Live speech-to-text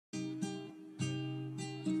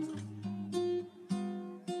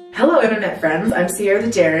Hello internet friends, I'm Sierah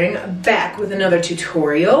the Daring, back with another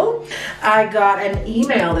tutorial. I got an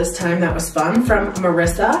email this time that was fun from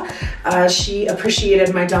Marissa. She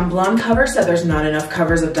appreciated my Dumb Blonde cover, said there's not enough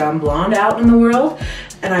covers of Dumb Blonde out in the world,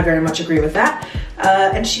 and I very much agree with that.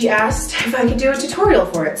 And she asked if I could do a tutorial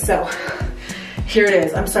for it, so here it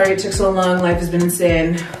is. I'm sorry it took so long, life has been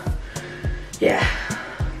insane. Yeah,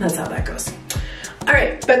 that's how that goes. All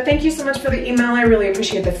right, but thank you so much for the email. I really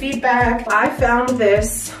appreciate the feedback. I found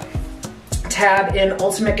this tab in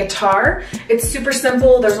Ultimate Guitar. It's super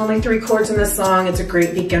simple. There's only 3 chords in this song. It's a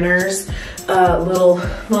great beginner's little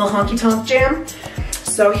honky tonk jam.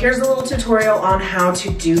 So here's a little tutorial on how to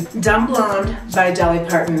do Dumb Blonde by Dolly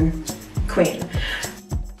Parton Queen.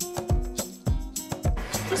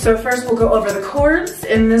 So first we'll go over the chords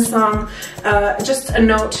in this song. Just a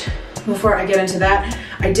note before I get into that.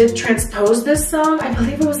 I did transpose this song. I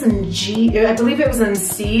believe it was in I believe it was in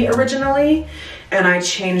C originally, and I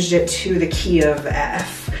changed it to the key of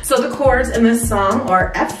F. So the chords in this song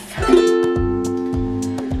are F,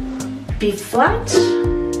 B flat,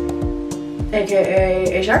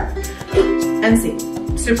 aka A sharp, and C.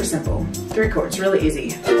 Super simple. 3 chords, really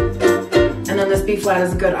easy. And then this B flat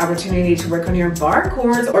is a good opportunity to work on your bar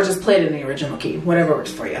chords or just play it in the original key, whatever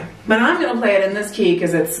works for you. But I'm gonna play it in this key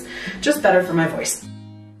because it's just better for my voice.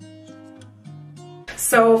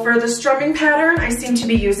 So for the strumming pattern, I seem to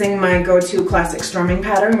be using my go-to classic strumming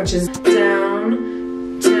pattern, which is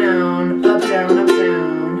down, down, up, down, up,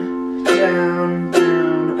 down, down,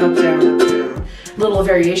 down, up, down, up, down. Little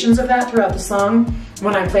variations of that throughout the song.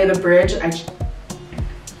 When I play the bridge,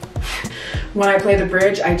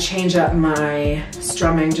 I change up my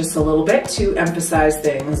strumming just a little bit to emphasize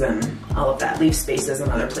things and all of that. Leave spaces in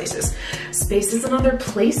other places. Spaces in other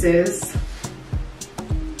places.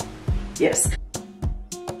 Yes.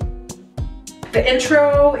 The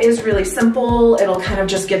intro is really simple. It'll kind of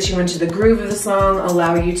just get you into the groove of the song,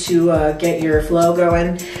 allow you to get your flow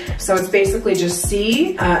going. So it's basically just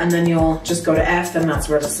C, and then you'll just go to F, and that's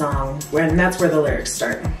where that's where the lyrics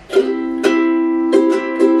start.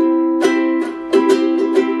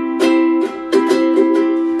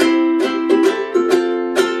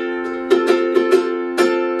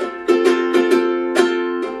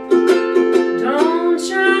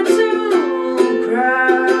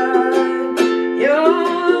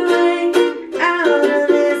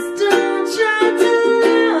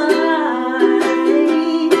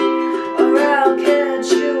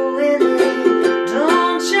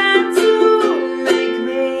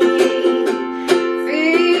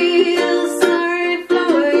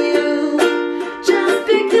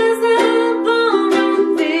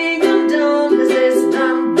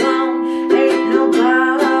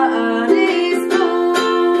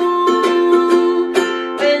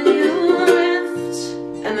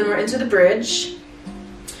 Into the bridge.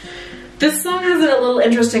 This song has a little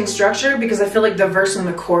interesting structure because I feel like the verse and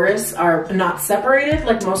the chorus are not separated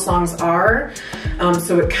like most songs are.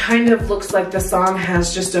 So it kind of looks like the song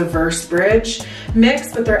has just a verse bridge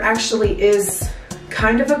mix, but there actually is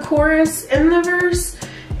kind of a chorus in the verse.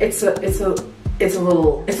 It's a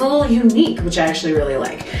little unique, which I actually really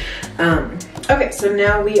like. Okay, so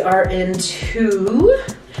now we are into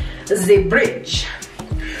the bridge.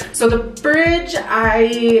 So the bridge,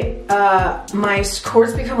 my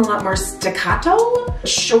chords become a lot more staccato,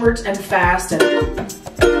 short and fast, and it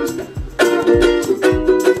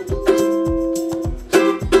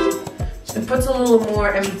puts a little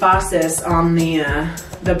more emphasis on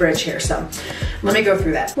the bridge here. So let me go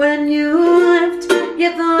through that. When you left,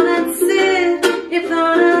 you thought I'd sit, you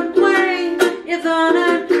thought I'd wait, you thought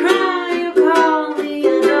I'd cry, you called me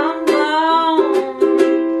a dumb blonde,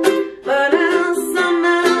 but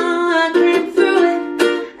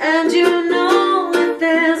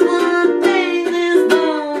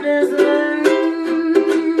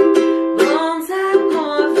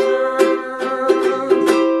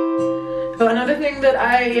that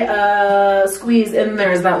I squeeze in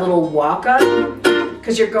there is that little walk up,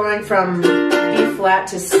 because you're going from B flat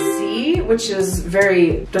to C, which is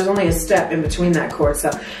there's only a step in between that chord,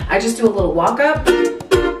 so I just do a little walk up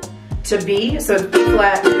to B, so it's B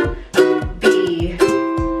flat, B,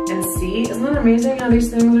 and C. Isn't that amazing how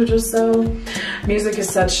these things are just so, music is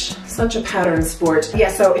such a pattern sport. Yeah,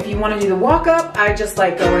 so if you want to do the walk up, I just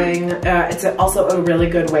like going, it's also a really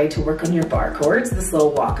good way to work on your bar chords, this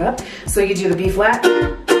little walk up. So you do the B flat,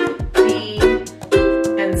 B,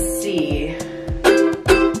 and C.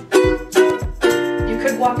 You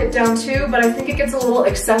could walk it down too, but I think it gets a little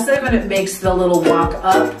excessive and it makes the little walk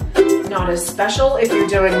up not as special. If you're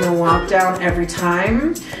doing the walk down every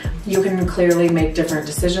time, you can clearly make different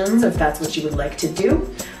decisions if that's what you would like to do.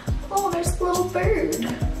 Oh, there's a little bird.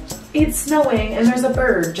 it's snowing and there's a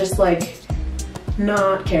bird just like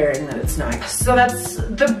not caring that it's snowing. So that's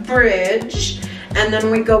the bridge. And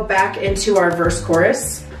then we go back into our verse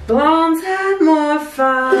chorus. Blondes had more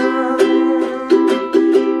fun.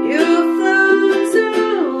 You flew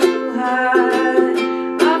too high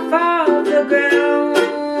off of the ground.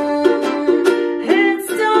 It's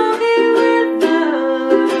stormy weather,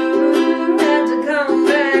 had to come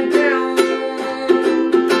back down.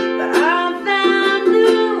 But I found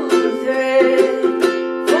new thread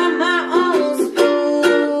for my own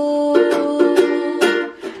spool.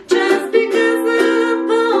 Just because I'm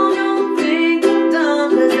born, don't think I'm dumb,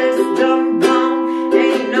 'cause this dumb bomb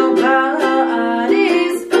ain't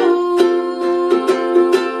nobody's fool.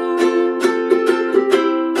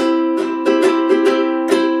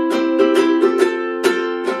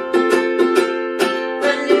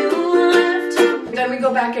 When you left. Then we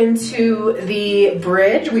go back into the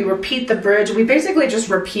bridge. We repeat the bridge. We basically just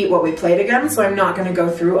repeat what we played again, so I'm not going to go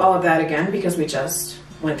through all of that again because we just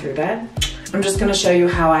went through that. I'm just going to show you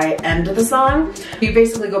how I end the song. You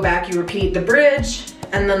basically go back, you repeat the bridge,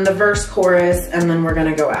 and then the verse chorus, and then we're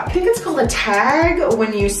gonna go out. I think it's called a tag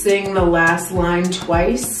when you sing the last line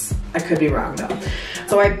twice. I could be wrong though.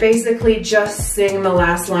 So I basically just sing the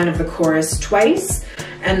last line of the chorus twice,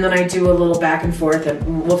 and then I do a little back and forth,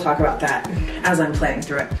 and we'll talk about that as I'm playing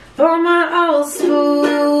through it. For my old school,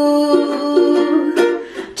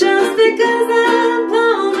 just because I'm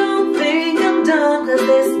born, don't think I'm dumb, 'cause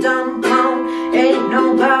this dumb bomb ain't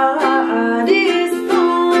nobody's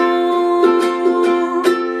fool.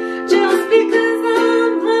 Just because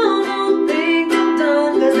I'm born, don't think I'm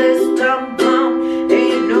dumb, 'cause this dumb bomb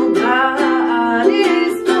ain't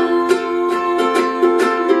nobody's fool.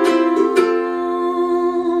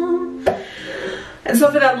 And so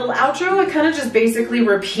for that little outro, I kind of just basically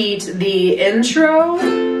repeat the intro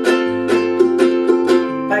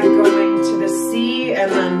by going to the C and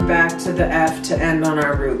then back to the F to end on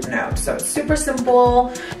our root note. So it's super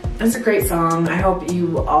simple. It's a great song. I hope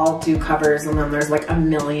you all do covers, and then there's like a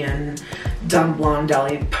million dumb blonde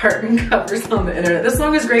Dolly Parton covers on the internet. This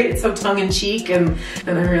song is great. It's so tongue-in-cheek, and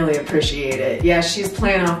I really appreciate it. Yeah, she's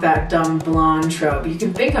playing off that dumb blonde trope. You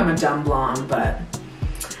can think I'm a dumb blonde, but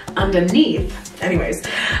underneath. Anyways,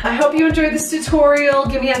 I hope you enjoyed this tutorial.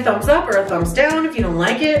 Give me a thumbs up or a thumbs down if you don't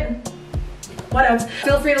like it. What else?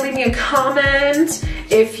 Feel free to leave me a comment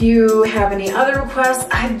if you have any other requests.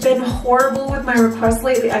 I've been horrible with my requests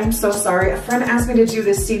lately. I'm so sorry. A friend asked me to do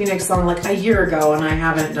this Stevie Nicks song like a year ago, and I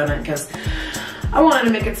haven't done it because I wanted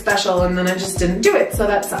to make it special, and then I just didn't do it, so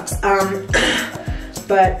that sucks.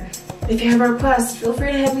 But if you have a request, feel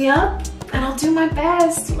free to hit me up, and I'll do my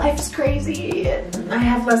best. Life is crazy, and I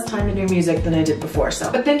have less time to do music than I did before. So,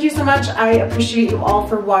 but thank you so much. I appreciate you all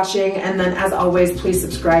for watching, and then as always, please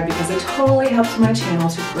subscribe because it totally helps my channel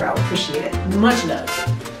to grow. Appreciate it. Much love.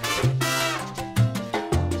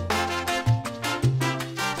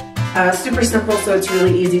 Super simple, so it's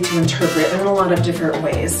really easy to interpret in a lot of different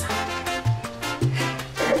ways.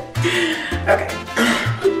 Okay,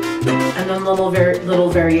 and then little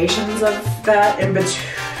variations of that in between.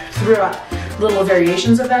 Throughout little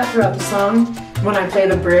variations of that throughout the song. When I play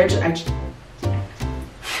the bridge,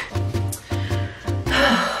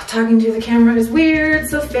 talking to the camera is weird,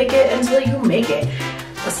 so fake it until you make it.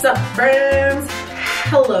 What's up, friends?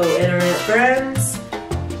 Hello, internet friends.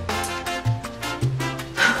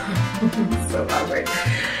 So awkward.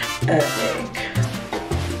 I think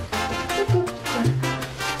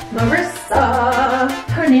Marissa.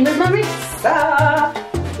 Her name is Marissa.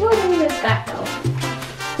 Your name is that though.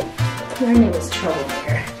 Her name is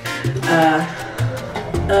Troublemaker.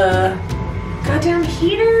 Goddamn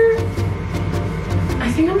heater.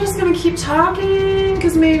 I think I'm just gonna keep talking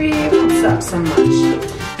because maybe it won't suck so much.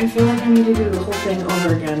 I feel like I need to do the whole thing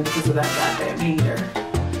over again because of that goddamn heater.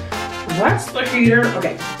 What's the heater?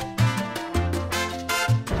 Okay.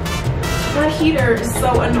 That heater is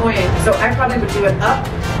so annoying. So I probably would do it up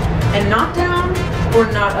and not down, or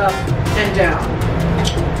not up and down.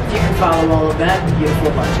 If you can follow all of that,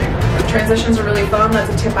 beautiful bunching. Transitions are really fun. That's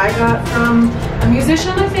a tip I got from a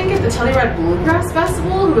musician, I think, at the Telluride Bluegrass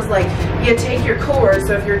Festival, who was like, you take your chord,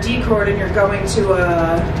 so if you're D chord and you're going to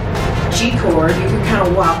a G chord, you can kind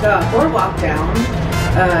of walk up or walk down.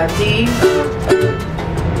 D.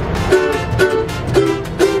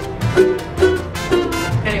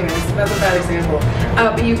 Anyways, that's a bad example.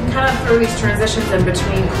 But you can kind of throw these transitions in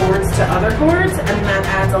between chords to other chords, and that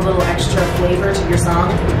adds a little extra flavor to your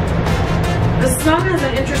song. The song has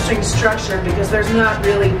an interesting structure because there's not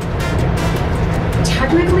really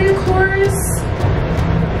technically a chorus.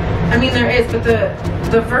 I mean, there is, but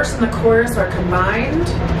the verse and the chorus are combined.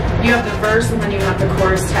 You have the verse and then you have the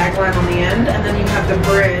chorus tagline on the end, and then you have the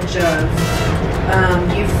bridge of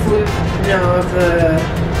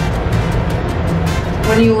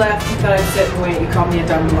when you left, you thought I'd sit and wait, you called me a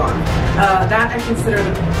dumb blonde. That I consider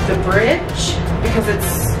the bridge, because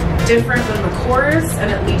it's different than the chorus,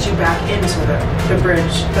 and it leads you back into the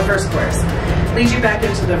bridge, the verse chorus. Leads you back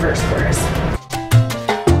into the verse chorus.